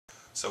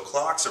So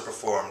clocks are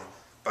performed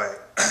by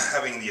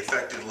having the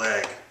affected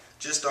leg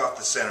just off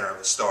the center of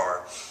a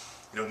star.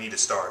 You don't need a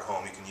star at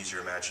home, you can use your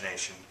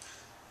imagination.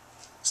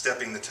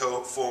 Stepping the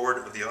toe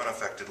forward of the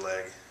unaffected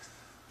leg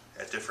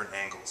at different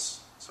angles.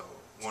 So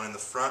one in the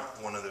front,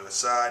 one on the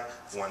side,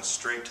 one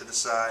straight to the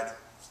side,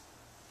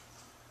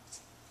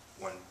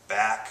 one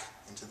back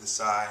into the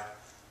side,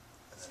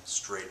 and then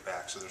straight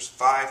back. So there's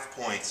 5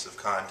 points of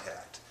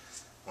contact.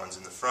 One's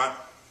in the front,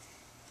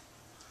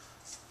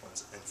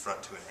 one's in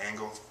front to an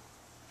angle,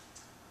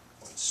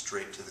 one's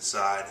straight to the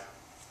side,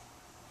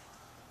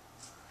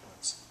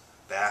 one's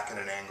back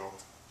at an angle,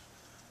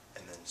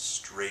 and then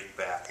straight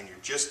back. And you're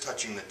just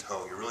touching the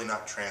toe. You're really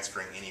not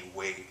transferring any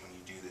weight when you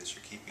do this.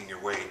 You're keeping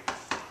your weight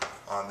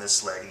on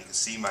this leg, and you can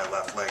see my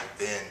left leg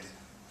bend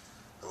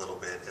a little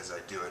bit as I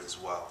do it as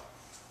well.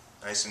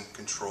 Nice and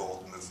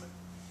controlled movement.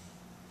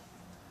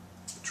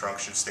 The trunk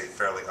should stay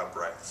fairly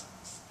upright.